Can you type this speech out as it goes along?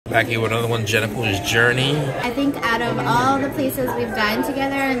Back here with another one, Jennifer's Journey. I think out of all the places we've dined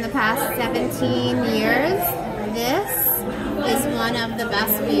together in the past 17 years, this is one of the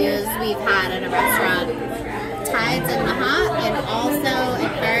best views we've had at a restaurant. Tides in Nahant, and also a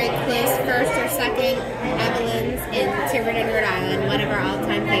very close first or second, Evelyn's in Tiverton, Rhode Island, one of our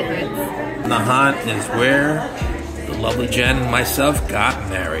all-time favorites. Nahant is where the lovely Jen and myself got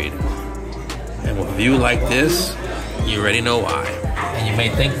married. And with a view like this, you already know why. And you may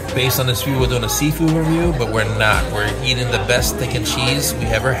think, based on this view, we're doing a seafood review, but we're not. We're eating the best steak and cheese we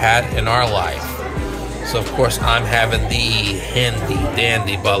ever had in our life. So, of course, I'm having the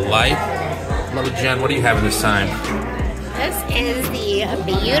handy-dandy Bud Light. Lovely Jen, what are you having this time? This is the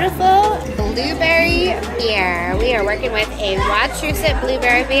beautiful blueberry beer. We are working with a Wachusett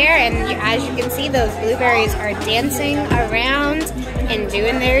blueberry beer, and as you can see, those blueberries are dancing around and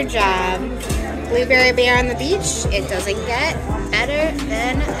doing their job. Blueberry beer on the beach, it doesn't get better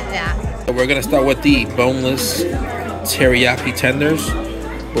than that. We're gonna start with the boneless teriyaki tenders,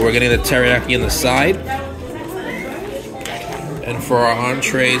 but we're getting the teriyaki on the side. And for our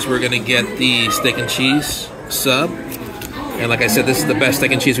entrees, we're gonna get the steak and cheese sub. And like I said, this is the best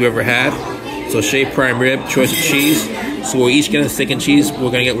steak and cheese we ever had. So shaved prime rib, choice of cheese. So we're each getting a steak and cheese. We're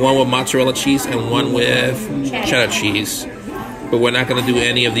gonna get one with mozzarella cheese and one with cheddar cheese. But we're not gonna do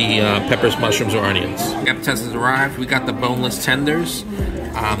any of the peppers, mushrooms, or onions. Appetizers arrived. We got the boneless tenders.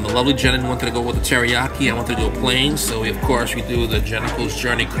 The lovely Jen wanted to go with the teriyaki. I wanted to go plain. So of course we do the Jennifer's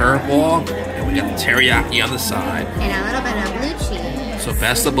Journey curveball. And we got the teriyaki on the side. And a little bit of blue cheese. So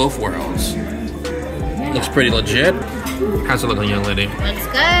best of both worlds. Looks pretty legit. How's it looking, young lady? Looks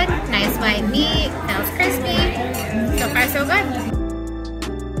good. Nice white meat. Feels crispy. So far, so good.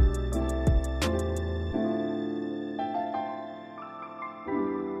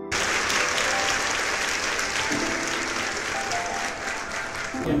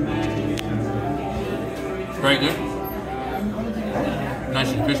 Very good. Nice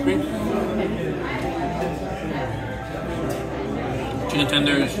and crispy. Chicken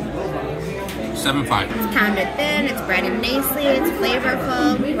tenders, 7.5. It's pounded thin, it's breaded nicely, it's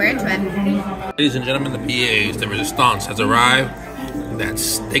flavorful. We're into it. Ladies and gentlemen, the PAs, the Resistance has arrived. That's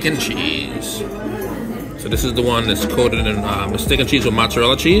steak and cheese. So this is the one that's coated in steak and cheese with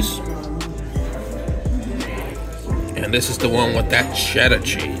mozzarella cheese. And this is the one with that cheddar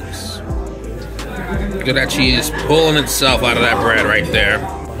cheese. Look at that cheese pulling itself out of that bread right there.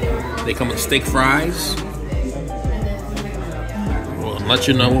 They come with steak fries. We'll let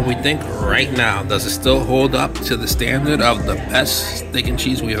you know what we think right now. Does it still hold up to the standard of the best steak and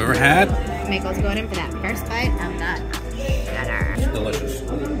cheese we've ever had? Michael's going in for that first bite of that cheddar. It's delicious.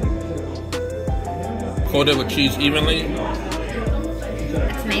 Coated with cheese evenly.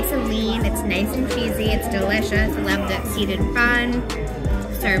 It's nice and lean, it's nice and cheesy, it's delicious. I love that seated bun,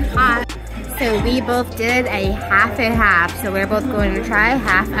 served hot. So we both did a half and half. So we're both going to try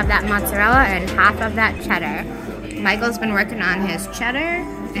half of that mozzarella and half of that cheddar. Michael's been working on his cheddar,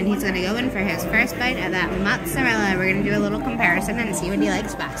 and he's gonna go in for his first bite of that mozzarella. We're gonna do a little comparison and see what he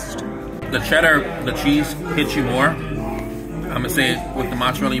likes best. The cheddar, the cheese hits you more. I'm gonna say with the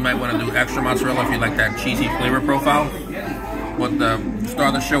mozzarella, you might want to do extra mozzarella if you like that cheesy flavor profile. But the star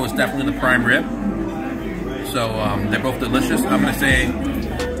of the show is definitely the prime rib. So they're both delicious. I'm gonna say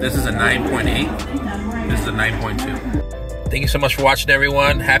this is a 9.8. This is a 9.2. Thank you so much for watching,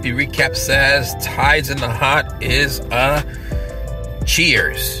 everyone. Happy Recap says Tides in Nahant is a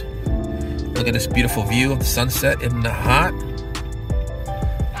cheers. Look at this beautiful view of the sunset in Nahant.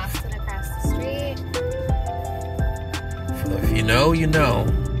 Boston across the street. So if you know, you know.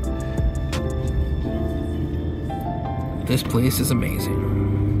 This place is amazing.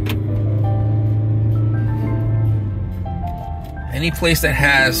 Any place that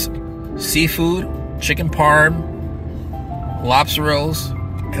has seafood, chicken parm, lobster rolls,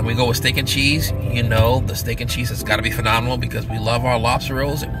 and we go with steak and cheese, you know the steak and cheese has got to be phenomenal because we love our lobster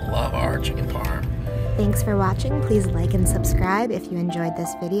rolls and we love our chicken parm. Thanks for watching. Please like and subscribe if you enjoyed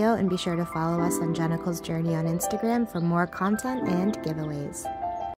this video, and be sure to follow us on Jennifer's Journey on Instagram for more content and giveaways.